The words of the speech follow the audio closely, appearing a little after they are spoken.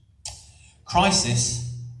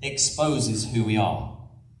Crisis exposes who we are.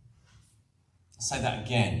 I'll say that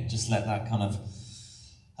again, just let that kind of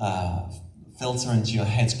filter into your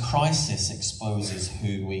heads. Crisis exposes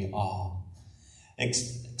who we are.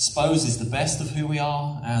 Exposes the best of who we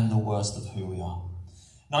are and the worst of who we are.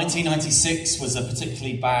 1996 was a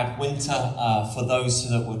particularly bad winter for those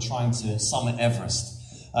that were trying to summit Everest.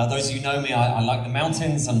 Those of you who know me, I like the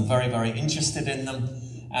mountains. I'm very, very interested in them.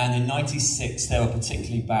 And in 96, there were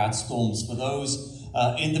particularly bad storms for those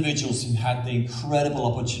individuals who had the incredible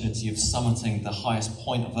opportunity of summiting the highest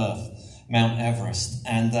point of Earth, Mount Everest.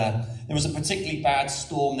 And there was a particularly bad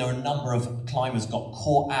storm. There were a number of climbers got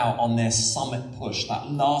caught out on their summit push, that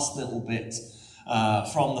last little bit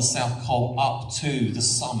from the South Pole up to the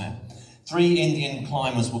summit. 3 Indian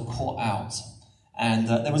climbers were caught out. And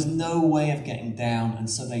there was no way of getting down, and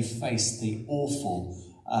so they faced the awful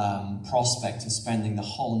prospect of spending the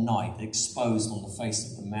whole night exposed on the face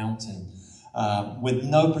of the mountain with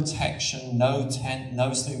no protection, no tent,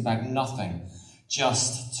 no sleeping bag, nothing,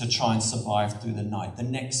 just to try and survive through the night. The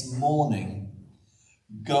next morning,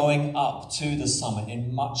 going up to the summit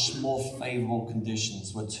in much more favourable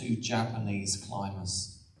conditions were 2 Japanese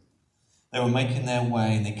climbers. They were making their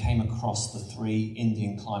way and they came across the 3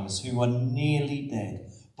 Indian climbers who were nearly dead,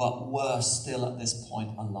 but were still at this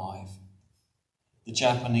point alive. The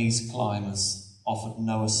Japanese climbers offered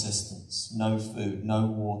no assistance, no food, no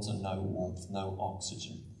water, no warmth, no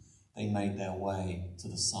oxygen. They made their way to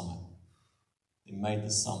the summit. They made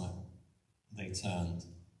the summit. They turned.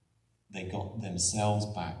 They got themselves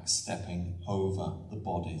back, stepping over the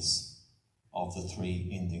bodies of the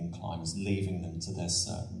 3 Indian climbers, leaving them to their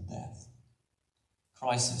certain death.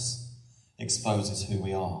 Crisis exposes who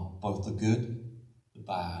we are, both the good, the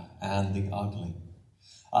bad, and the ugly.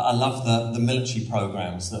 I love the military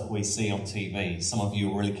programs that we see on TV. Some of you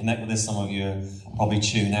will really connect with this. Some of you probably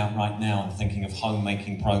tune out right now and thinking of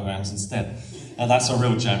homemaking programs instead. Now that's a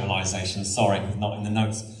real generalization. Sorry, not in the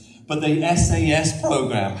notes. But the SAS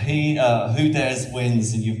program, Who Dares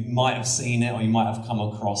Wins, and you might have seen it or you might have come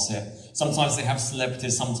across it. Sometimes they have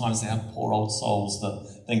celebrities, sometimes they have poor old souls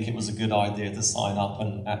that think it was a good idea to sign up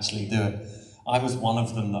and actually do it. I was one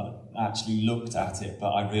of them that actually looked at it,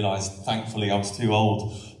 but I realised, thankfully, I was too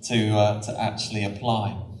old to actually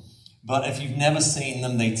apply. But if you've never seen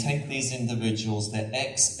them, they take these individuals, they're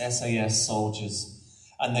ex-SAS soldiers,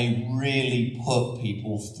 and they really put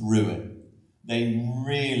people through it. They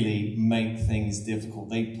really make things difficult.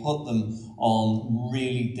 They put them on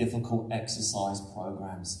really difficult exercise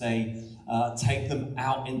programs. They take them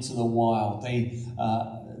out into the wild.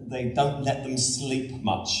 They don't let them sleep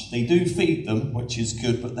much. They do feed them, which is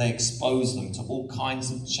good, but they expose them to all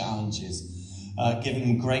kinds of challenges, giving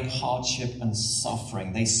them great hardship and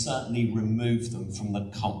suffering. They certainly remove them from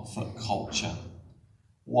the comfort culture.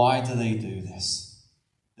 Why do they do this?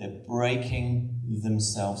 They're breaking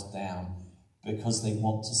themselves down because they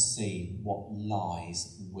want to see what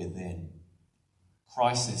lies within.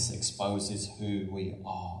 Crisis exposes who we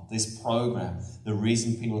are. This program, the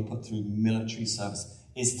reason people are put through military service,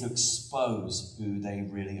 is to expose who they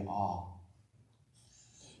really are.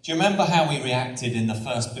 Do you remember how we reacted in the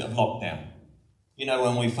first bit of lockdown? You know,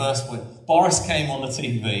 when we first went, Boris came on the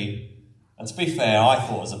TV, and to be fair, I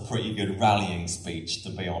thought it was a pretty good rallying speech,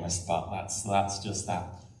 to be honest, but that's just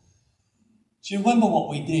that. Do you remember what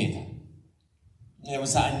we did? There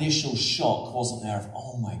was that initial shock, wasn't there, of,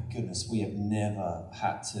 oh my goodness, we have never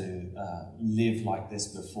had to live like this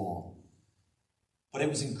before. But it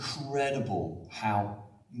was incredible how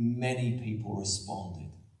many people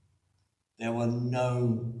responded. There were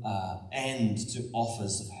no end to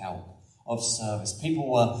offers of help, of service. People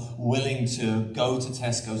were willing to go to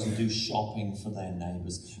Tesco's and do shopping for their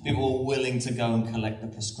neighbours. People were willing to go and collect the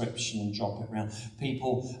prescription and drop it around.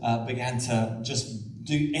 People began to just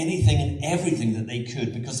do anything and everything that they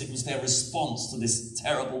could because it was their response to this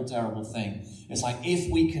terrible, terrible thing. It's like, if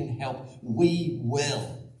we can help, we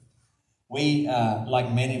will. We,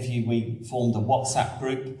 like many of you, we formed a WhatsApp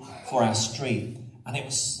group for our street, and it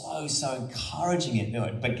was so encouraging.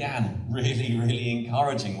 It began really, really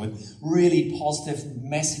encouraging with really positive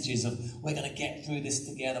messages of, we're going to get through this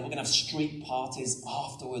together, we're going to have street parties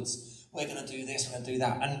afterwards, we're going to do this, we're going to do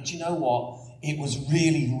that. And do you know what? It was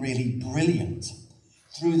really, really brilliant.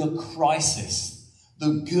 Through the crisis,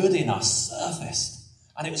 the good in us surfaced.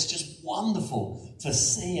 And it was just wonderful to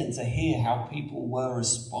see and to hear how people were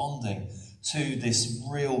responding to this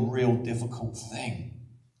real difficult thing.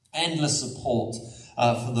 Endless support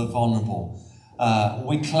for the vulnerable.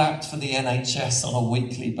 We clapped for the NHS on a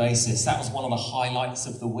weekly basis. That was one of the highlights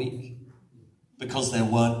of the week because there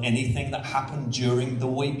weren't anything that happened during the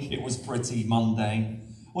week. It was pretty mundane.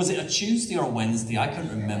 Was it a Tuesday or a Wednesday? I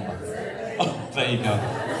couldn't remember. Oh, there you go.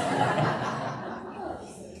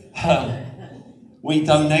 We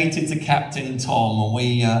donated to Captain Tom, and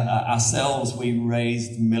we ourselves, we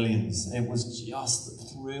raised millions. It was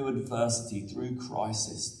just through adversity, through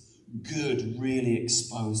crisis, good really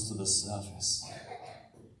exposed to the surface.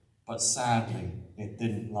 But sadly, it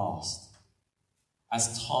didn't last.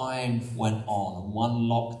 As time went on, one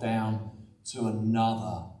lockdown to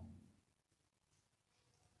another,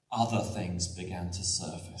 other things began to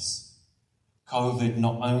surface. COVID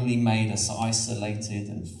not only made us isolated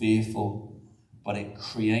and fearful, but it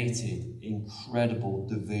created incredible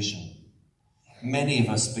division. Many of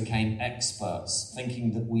us became experts,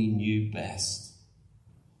 thinking that we knew best.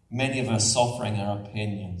 Many of us offering our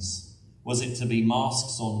opinions. Was it to be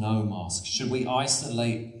masks or no masks? Should we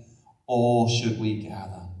isolate or should we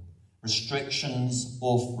gather? Restrictions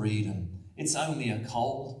or freedom? It's only a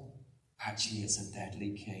cold. Actually, it's a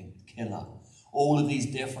deadly killer. All of these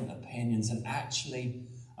different opinions. And actually,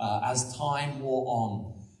 as time wore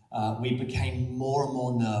on, we became more and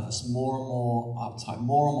more nervous, more and more uptight,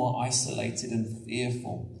 more and more isolated and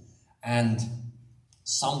fearful. And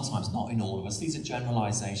sometimes, not in all of us, these are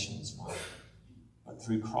generalizations, right? But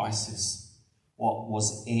through crisis, what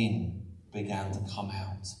was in began to come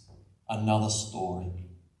out. Another story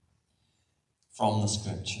from the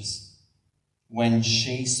scriptures. When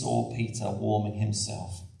she saw Peter warming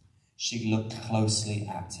himself, she looked closely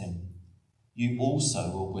at him. You also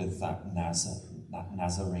were with that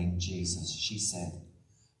Nazarene Jesus, she said,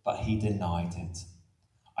 but he denied it.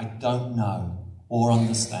 I don't know or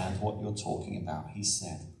understand what you're talking about, he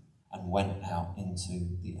said, and went out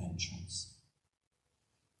into the entrance.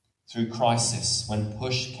 Through crisis, when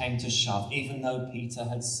push came to shove, even though Peter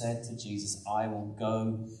had said to Jesus, I will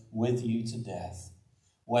go with you to death,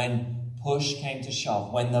 when push came to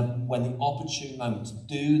shove, when the opportune moment to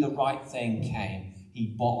do the right thing came,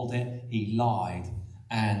 he bottled it, he lied,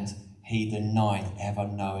 and he denied ever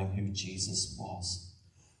knowing who Jesus was.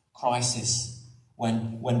 Crisis,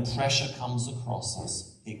 when pressure comes across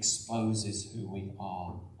us, exposes who we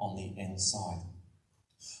are on the inside.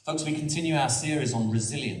 Folks, we continue our series on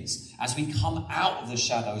resilience as we come out of the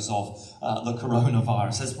shadows of the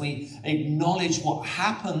coronavirus, as we acknowledge what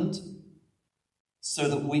happened so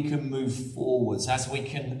that we can move forwards, as we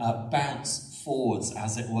can bounce forwards,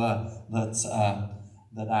 as it were,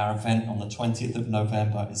 that our event on the 20th of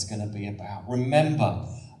November is going to be about. Remember,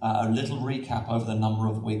 a little recap over the number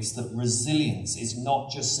of weeks, that resilience is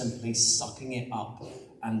not just simply sucking it up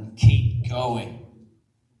and keep going.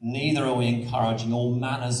 Neither are we encouraging all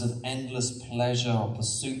manners of endless pleasure or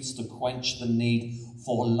pursuits to quench the need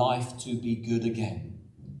for life to be good again.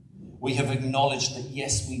 We have acknowledged that,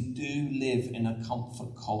 yes, we do live in a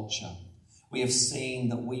comfort culture. We have seen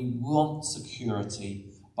that we want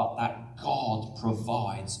security, but that God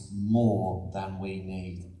provides more than we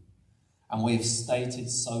need. And we have stated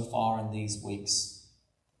so far in these weeks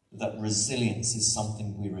that resilience is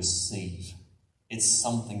something we receive. It's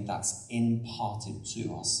something that's imparted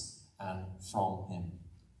to us and from him.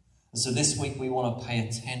 And so this week we want to pay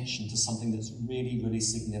attention to something that's really, really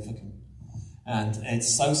significant. And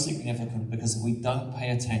it's so significant because if we don't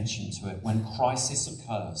pay attention to it, when crisis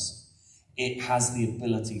occurs, it has the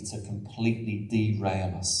ability to completely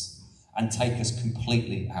derail us and take us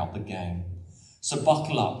completely out the game. So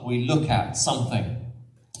buckle up. We look at something,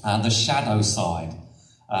 the shadow side.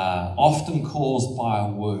 Often caused by a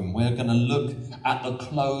wound. We're going to look at the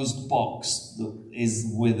closed box that is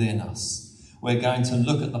within us. We're going to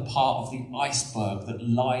look at the part of the iceberg that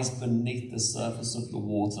lies beneath the surface of the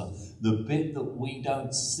water, the bit that we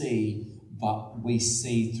don't see, but we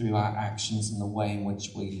see through our actions and the way in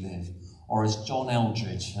which we live. Or as John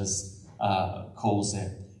Eldridge calls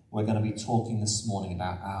it, we're going to be talking this morning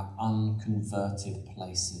about our unconverted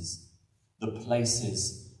places, the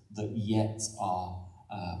places that yet are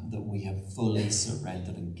that we have fully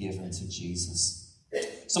surrendered and given to Jesus.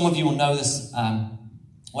 Some of you will know this.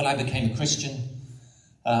 When I became a Christian,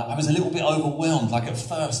 I was a little bit overwhelmed. Like at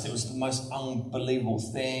first, it was the most unbelievable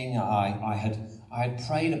thing. I had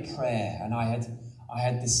prayed a prayer, and I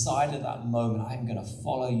had decided at that moment, I'm going to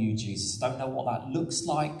follow you, Jesus. Don't know what that looks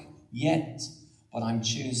like yet, but I'm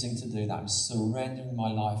choosing to do that. I'm surrendering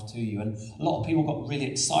my life to you. And a lot of people got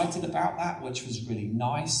really excited about that, which was really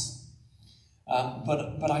nice.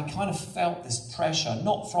 But I kind of felt this pressure,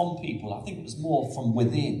 not from people, I think it was more from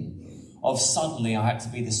within, of suddenly I had to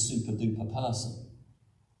be this super duper person.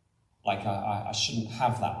 Like I shouldn't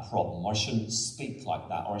have that problem, or I shouldn't speak like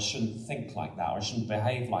that, or I shouldn't think like that, or I shouldn't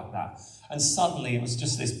behave like that. And suddenly it was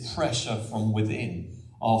just this pressure from within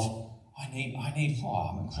of,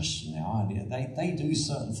 I'm a Christian now. They do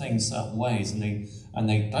certain things certain ways, and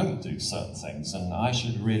they don't do certain things, and I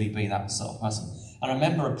should really be that sort of person. And I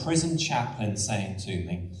remember a prison chaplain saying to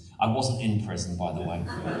me, I wasn't in prison, by the way.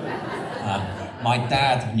 My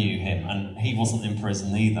dad knew him, and he wasn't in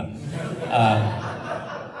prison either.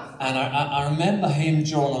 And I remember him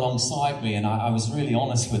drawn alongside me, and I was really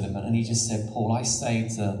honest with him, and he just said, Paul, I say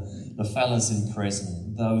to the fellas in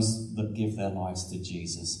prison, those that give their lives to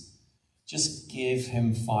Jesus, just give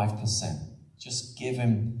him 5%. Just give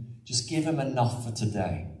him enough for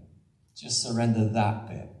today. Just surrender that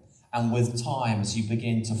bit. And with time, as you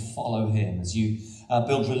begin to follow him, as you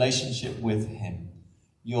build relationship with him,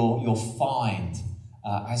 you'll find,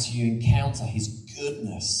 as you encounter his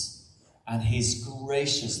goodness and his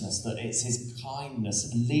graciousness, that it's his kindness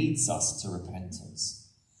that leads us to repentance,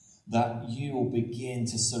 that you will begin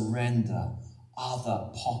to surrender other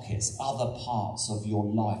pockets, other parts of your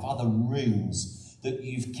life, other rooms that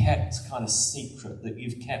you've kept kind of secret, that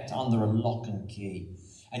you've kept under a lock and key.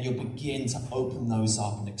 And you'll begin to open those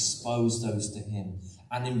up and expose those to him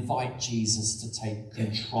and invite Jesus to take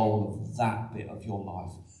control of that bit of your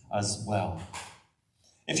life as well.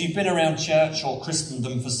 If you've been around church or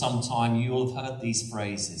Christendom for some time, you will have heard these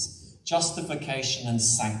phrases: justification and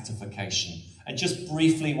sanctification. And just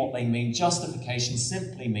briefly what they mean. Justification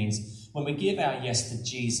simply means when we give our yes to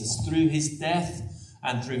Jesus through his death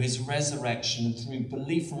and through his resurrection and through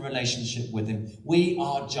belief and relationship with him, we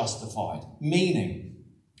are justified. Meaning,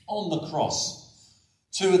 on the cross,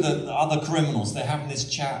 two of the other criminals, they're having this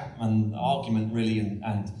chat and argument really,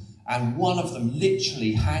 and one of them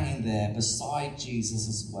literally hanging there beside Jesus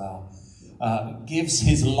as well, gives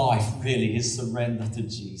his life, really, his surrender to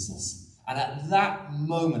Jesus. And at that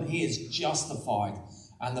moment, he is justified,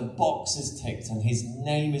 and the box is ticked, and his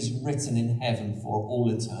name is written in heaven for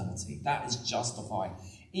all eternity. That is justified.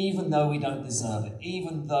 Even though we don't deserve it,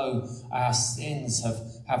 even though our sins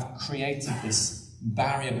have created this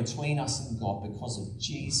barrier between us and God, because of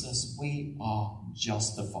Jesus, we are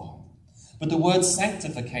justified. But the word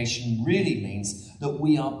sanctification really means that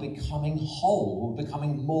we are becoming whole, we're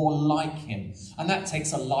becoming more like him. And that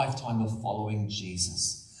takes a lifetime of following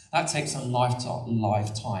Jesus. That takes a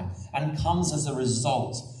lifetime and comes as a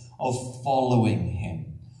result of following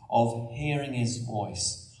him, of hearing his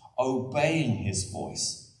voice, obeying his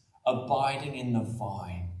voice, abiding in the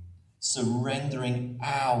vine, surrendering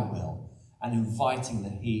our will, and inviting the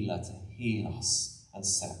healer to heal us and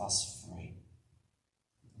set us free.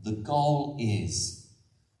 The goal is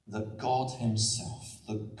that God himself,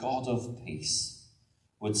 the God of peace,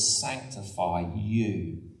 would sanctify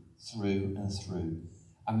you through and through.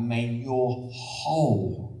 And may your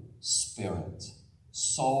whole spirit,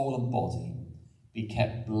 soul and body be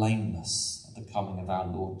kept blameless at the coming of our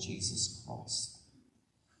Lord Jesus Christ.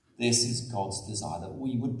 This is God's desire, that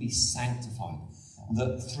we would be sanctified,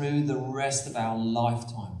 that through the rest of our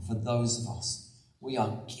lifetime, for those of us, we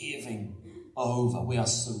are giving over, we are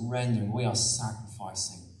surrendering, we are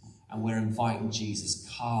sacrificing, and we're inviting Jesus,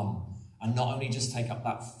 come, and not only just take up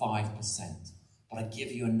that 5%, but I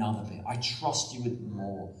give you another bit. I trust you with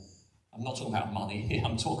more. I'm not talking about money here.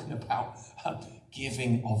 I'm talking about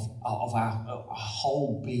giving of our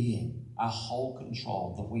whole being, our whole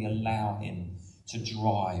control, that we allow him to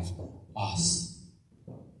drive us.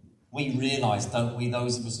 We realise, don't we,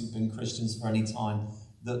 those of us who've been Christians for any time,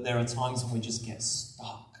 that there are times when we just get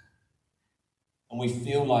stuck. And we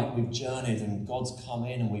feel like we've journeyed and God's come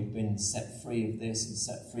in and we've been set free of this and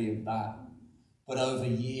set free of that. But over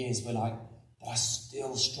years, we're like, but I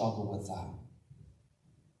still struggle with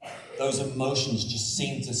that. Those emotions just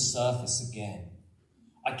seem to surface again.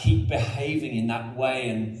 I keep behaving in that way,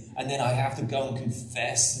 and then I have to go and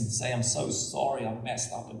confess and say, I'm so sorry, I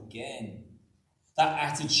messed up again. That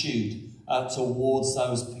attitude towards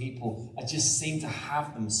those people, I just seem to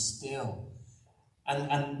have them still.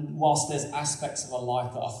 And whilst there's aspects of our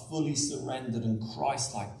life that are fully surrendered and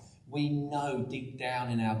Christ-like, we know deep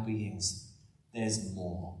down in our beings, there's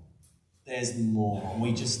more. There's more. And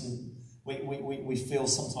we feel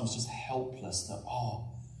sometimes just helpless that,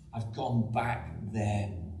 I've gone back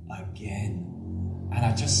there again. And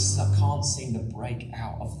I can't seem to break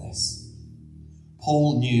out of this.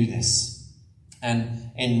 Paul knew this.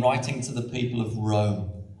 And in writing to the people of Rome,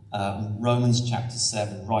 Romans chapter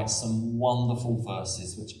 7 writes some wonderful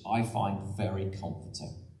verses which I find very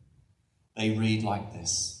comforting. They read like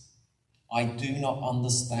this: I do not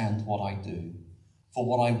understand what I do, for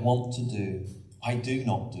what I want to do, I do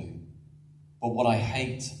not do. But what I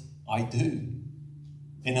hate, I do.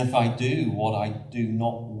 And if I do what I do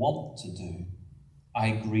not want to do, I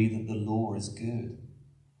agree that the law is good.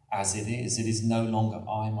 as it is. It is no longer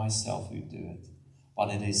I myself who do it, but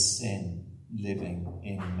it is sin living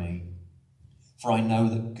in me. For I know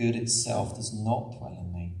that good itself does not dwell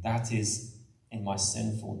in me, that is, in my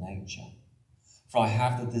sinful nature. For I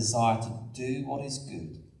have the desire to do what is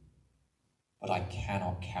good, but I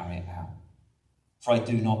cannot carry it out. For I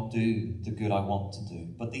do not do the good I want to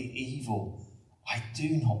do, but the evil I do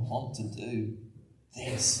not want to do,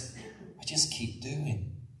 this I just keep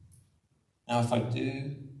doing. Now if I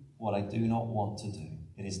do what I do not want to do,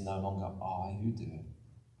 it is no longer I who do it,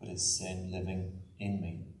 but it's sin living in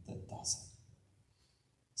me that does it.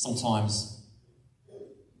 Sometimes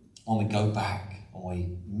when we go back and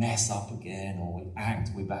we mess up again, or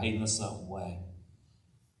we behave in a certain way,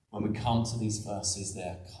 when we come to these verses,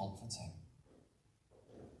 they're comforting.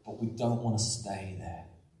 But we don't want to stay there.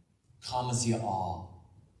 Come as you are,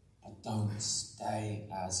 but don't stay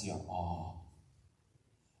as you are.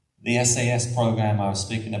 The SAS program I was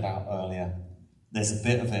speaking about earlier, there's a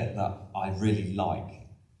bit of it that I really like,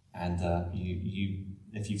 and you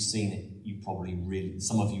if you've seen it, you probably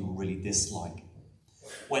some of you will really dislike.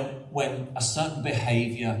 When a certain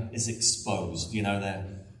behaviour is exposed,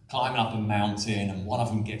 they're climbing up a mountain and one of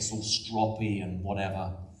them gets all stroppy and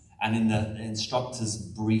whatever, and in the instructor's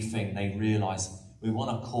briefing they realise we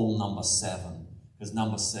want to call number 7, because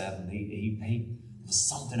number 7, he there's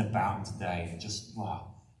something about him today, just,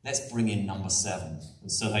 wow, let's bring in number 7.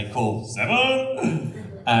 And so they call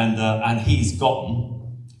 7, and he's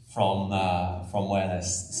gotten from where they're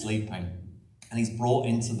sleeping, and he's brought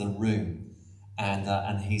into the room,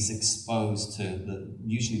 and he's exposed to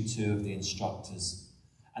usually 2 of the instructors,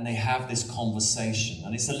 and they have this conversation,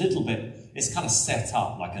 and it's kind of set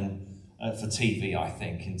up like for TV, I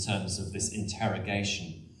think, in terms of this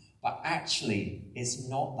interrogation, but actually it's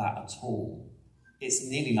not that at all. It's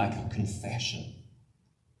nearly like a confession.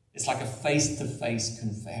 It's like a face-to-face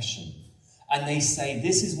confession. And they say,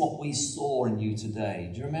 this is what we saw in you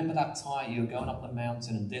today. Do you remember that time you were going up the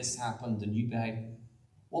mountain and this happened and you behaved?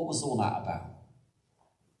 What was all that about?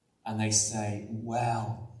 And they say,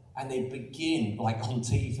 well, and they begin, like on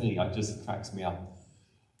TV, it just cracks me up.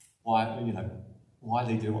 Why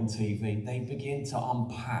they do it on TV? They begin to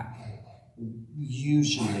unpack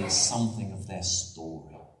usually something of their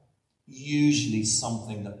story. Usually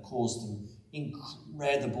something that caused them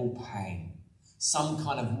incredible pain. Some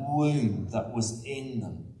kind of wound that was in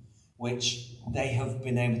them, which they have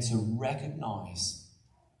been able to recognize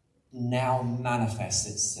now manifests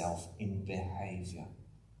itself in behavior.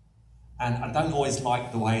 And I don't always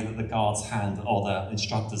like the way that the guards or the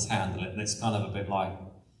instructors handle it. It's kind of a bit like,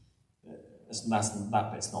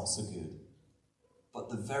 that bit's not so good. But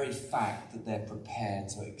the very fact that they're prepared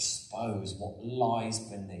to expose what lies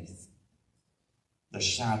beneath the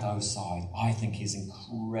shadow side, I think, is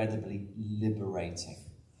incredibly liberating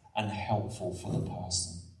and helpful for the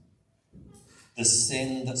person. The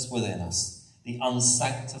sin that's within us, the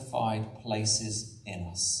unsanctified places in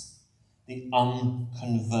us, the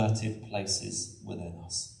unconverted places within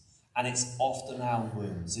us. And it's often our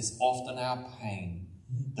wounds, it's often our pain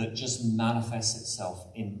that just manifests itself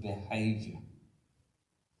in behaviour.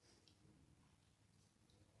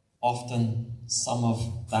 Often some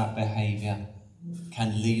of that behaviour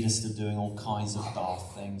can lead us to doing all kinds of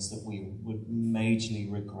daft things that we would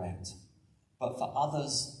majorly regret. But for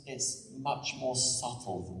others, it's much more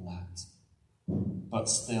subtle than that, but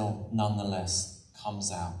still, nonetheless,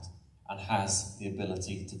 comes out and has the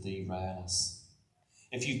ability to derail us.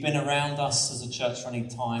 If you've been around us as a church for any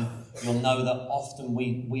time, you'll know that often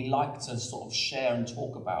we like to sort of share and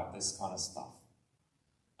talk about this kind of stuff.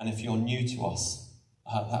 And if you're new to us,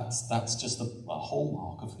 that's just a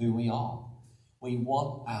hallmark of who we are. We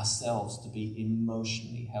want ourselves to be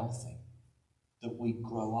emotionally healthy, that we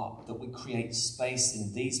grow up, that we create space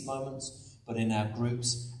in these moments, but in our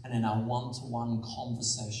groups and in our one-to-one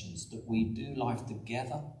conversations, that we do life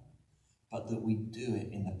together, but that we do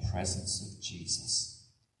it in the presence of Jesus.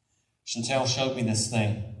 Chantel showed me this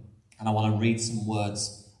thing, and I want to read some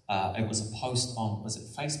words. It was a post on, was it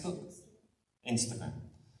Facebook? Instagram.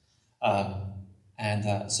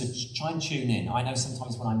 So try and tune in. I know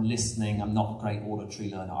sometimes when I'm listening, I'm not a great auditory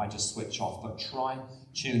learner. I just switch off. But try and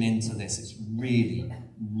tune into this. It's really,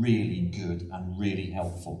 really good and really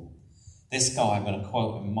helpful. This guy, I'm going to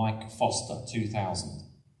quote him, Mike Foster, 2000.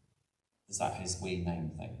 Is that his wee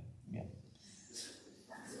name thing? Yeah.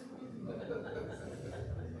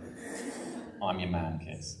 I'm your man,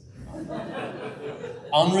 kids.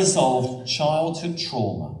 Unresolved childhood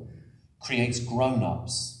trauma creates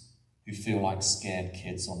grown-ups who feel like scared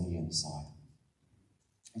kids on the inside.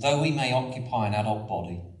 Though we may occupy an adult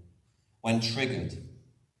body, when triggered,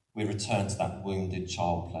 We return to that wounded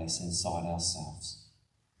child place inside ourselves.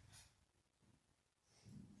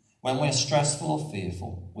 When we're stressful or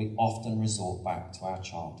fearful, we often resort back to our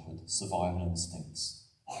childhood survival instincts.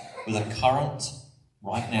 With a current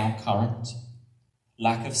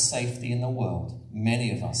lack of safety in the world,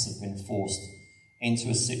 many of us have been forced into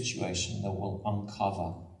a situation that will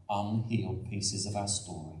uncover unhealed pieces of our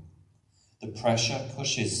story. The pressure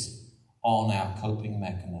pushes on our coping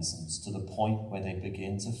mechanisms to the point where they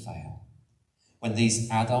begin to fail. When these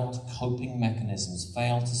adult coping mechanisms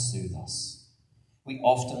fail to soothe us, we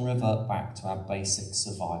often revert back to our basic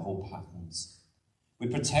survival patterns. We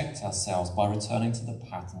protect ourselves by returning to the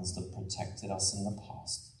patterns that protected us in the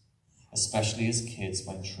past. Especially as kids,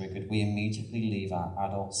 when triggered, we immediately leave our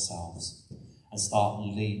adult selves and start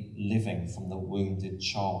living from the wounded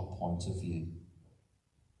child point of view.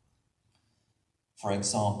 For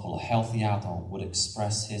example, a healthy adult would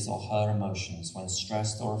express his or her emotions when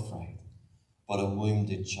stressed or afraid, but a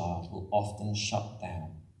wounded child will often shut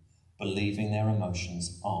down, believing their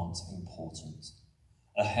emotions aren't important.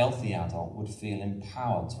 A healthy adult would feel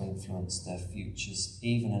empowered to influence their futures,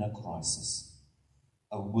 even in a crisis.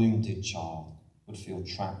 A wounded child would feel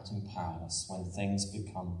trapped and powerless. When things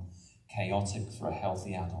become chaotic for a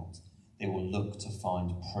healthy adult, they will look to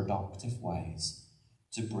find productive ways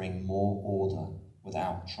to bring more order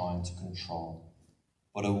without trying to control.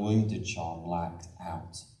 But a wounded child will act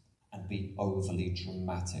out and be overly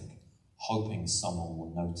dramatic, hoping someone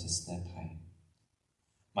will notice their pain.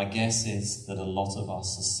 My guess is that a lot of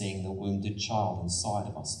us are seeing the wounded child inside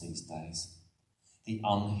of us these days. The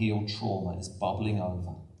unhealed trauma is bubbling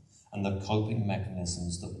over, and the coping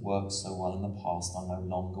mechanisms that worked so well in the past are no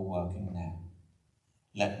longer working now.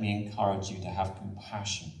 Let me encourage you to have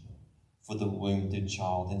compassion for the wounded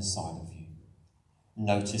child inside of you.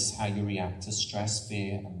 Notice how you react to stress,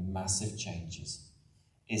 fear, and massive changes.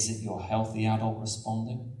 Is it your healthy adult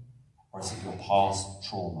responding, or is it your past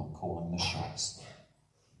trauma calling the shots?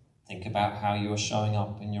 Think about how you are showing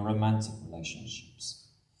up in your romantic relationships.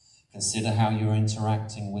 Consider how you are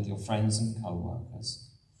interacting with your friends and co-workers.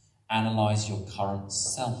 Analyze your current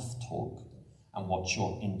self-talk and what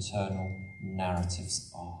your internal narratives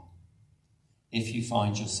are. If you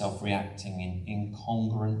find yourself reacting in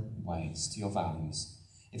incongruent ways to your values,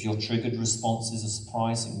 if your triggered responses are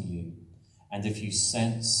surprising you, and if you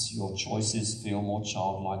sense your choices feel more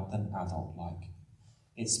childlike than adult-like,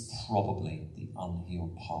 it's probably the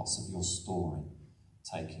unhealed parts of your story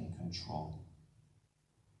taking control.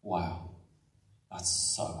 Wow, that's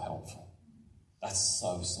so helpful. That's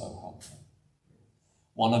so helpful.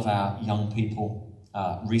 One of our young people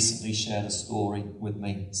recently shared a story with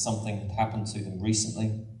me. Something had happened to them recently,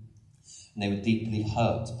 and they were deeply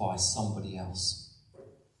hurt by somebody else.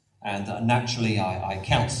 And naturally, I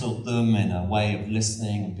counseled them in a way of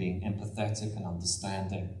listening and being empathetic and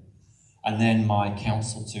understanding. And then my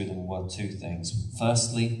counsel to them were two things.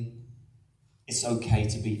 Firstly, it's okay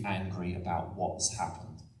to be angry about what's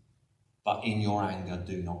happened, but in your anger,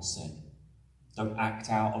 do not sin. Don't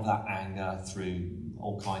act out of that anger through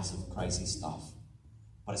all kinds of crazy stuff.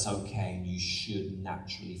 But it's okay, and you should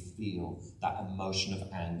naturally feel that emotion of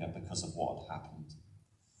anger because of what had happened.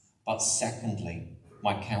 But secondly,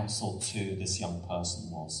 my counsel to this young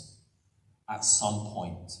person was, at some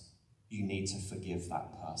point, you need to forgive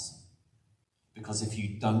that person. Because if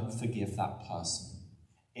you don't forgive that person,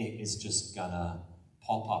 it is just going to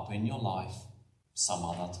pop up in your life some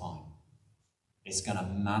other time. It's going to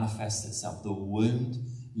manifest itself. The wound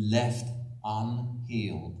left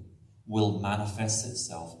unhealed will manifest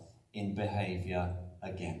itself in behavior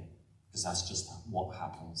again. Because that's just what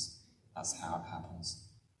happens. That's how it happens.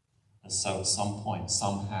 And so at some point,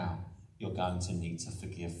 somehow, you're going to need to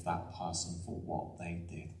forgive that person for what they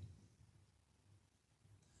did.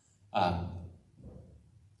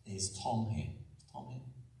 Is Tom here? Tom here?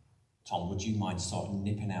 Tom, would you mind sort of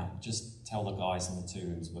nipping out? Just tell the guys in the 2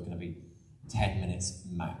 rooms we're going to be 10 minutes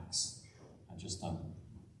max. I just don't.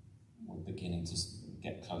 We're beginning to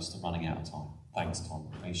get close to running out of time. Thanks, Tom.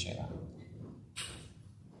 Appreciate that.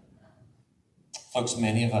 Folks,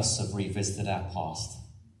 many of us have revisited our past,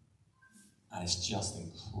 and it's just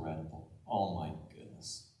incredible. Oh my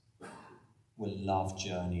goodness. We love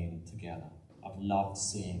journeying together. I've loved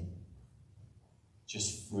seeing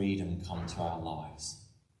just freedom come to our lives.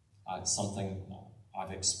 It's something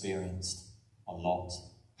I've experienced a lot,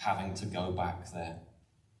 having to go back there.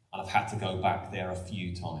 And I've had to go back there a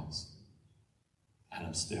few times. And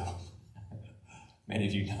I'm still, many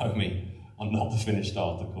of you know me, I'm not the finished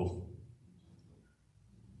article.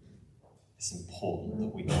 It's important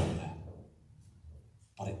that we go there.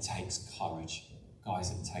 But it takes courage.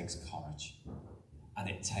 Guys, it takes courage. and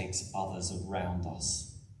it takes others around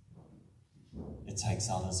us. It takes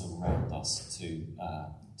others around us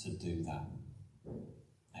to do that.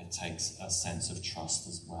 It takes a sense of trust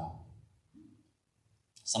as well.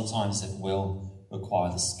 Sometimes it will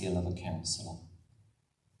require the skill of a counsellor,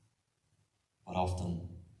 but often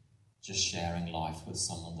just sharing life with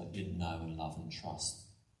someone that you know and love and trust,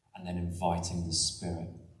 and then inviting the Spirit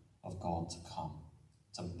of God to come,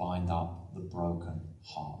 to bind up the broken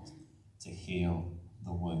heart, to heal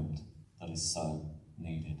the wound that is so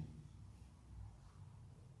needed.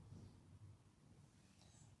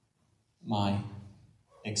 My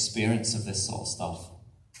experience of this sort of stuff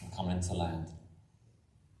coming into land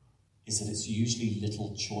is that it's usually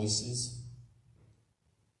little choices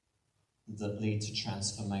that lead to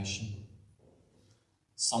transformation.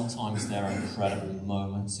 Sometimes there are incredible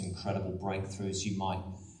moments, incredible breakthroughs. You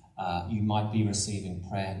might be receiving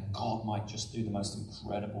prayer. God might just do the most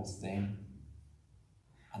incredible thing,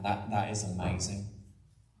 and that is amazing.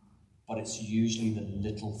 But it's usually the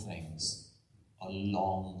little things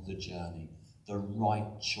along the journey, the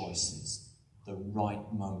right choices, the right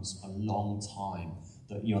moments, a long time,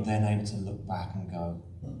 that you're then able to look back and go,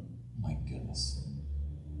 my goodness.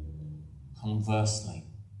 Conversely,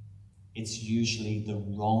 it's usually the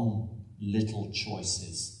wrong little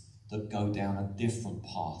choices that go down a different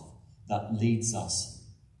path that leads us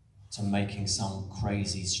to making some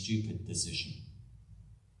crazy, stupid decision.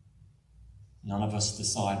 None of us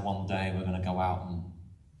decide one day we're going to go out and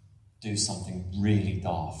do something really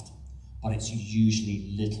daft, but it's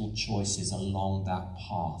usually little choices along that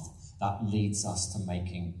path that leads us to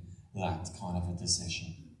making that kind of a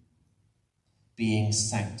decision. Being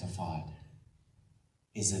sanctified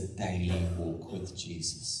is a daily walk with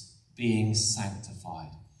Jesus. Being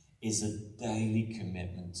sanctified is a daily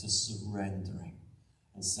commitment to surrendering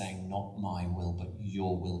and saying, not my will, but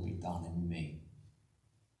your will be done in me.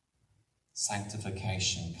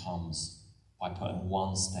 Sanctification comes by putting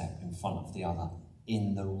one step in front of the other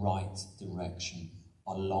in the right direction,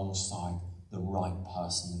 alongside the right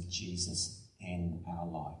person of Jesus in our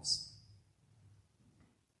lives.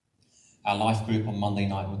 Our life group on Monday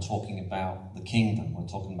night, we're talking about the kingdom. We're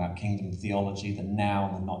talking about kingdom theology, the now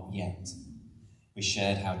and the not yet. We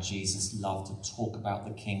shared how Jesus loved to talk about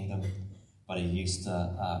the kingdom, but he used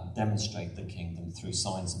to demonstrate the kingdom through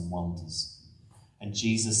signs and wonders. And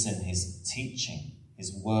Jesus, in his teaching,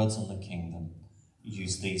 his words on the kingdom,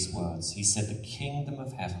 used these words. He said, the kingdom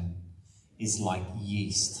of heaven is like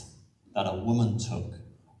yeast that a woman took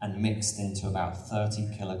and mixed into about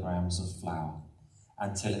 30 kilograms of flour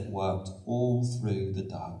until it worked all through the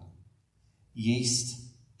dough. Yeast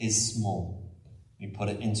is small. You put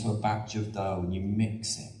it into a batch of dough and you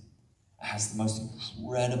mix it. It has the most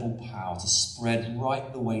incredible power to spread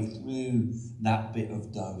right the way through that bit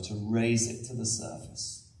of dough, to raise it to the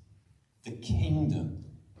surface. The kingdom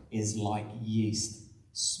is like yeast,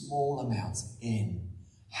 small amounts in,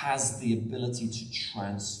 has the ability to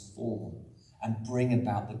transform and bring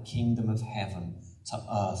about the kingdom of heaven to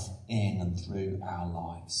earth in and through our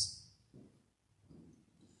lives.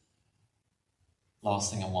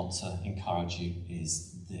 Last thing I want to encourage you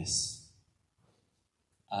is this.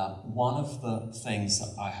 One of the things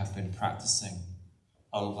that I have been practicing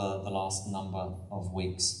over the last number of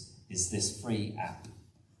weeks is this free app.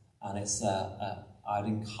 And it's I'd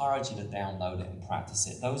encourage you to download it and practice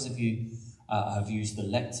it. Those of you have used the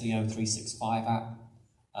Lectio 365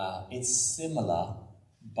 app, it's similar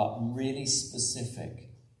but really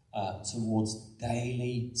specific towards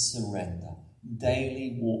daily surrender,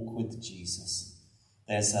 daily walk with Jesus.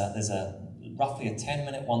 There's a roughly a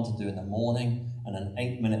 10-minute one to do in the morning and an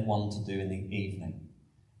 8-minute one to do in the evening.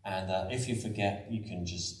 And if you forget, you can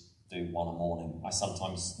just do one a morning. I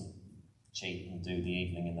sometimes cheat and do the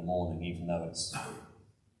evening in the morning, even though it's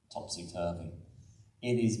topsy-turvy.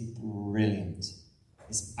 It is brilliant.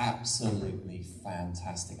 It's absolutely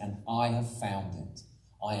fantastic. And I have found it,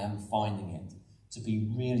 I am finding it to be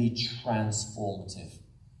really transformative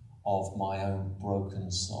of my own broken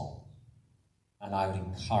soul. And I would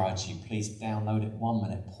encourage you, please download it. 1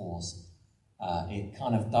 minute pause. It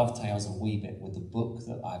kind of dovetails a wee bit with the book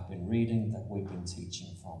that I've been reading, that we've been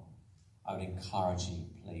teaching from. I would encourage you,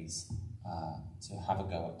 please, to have a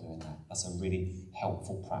go at doing that. That's a really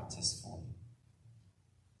helpful practice for you.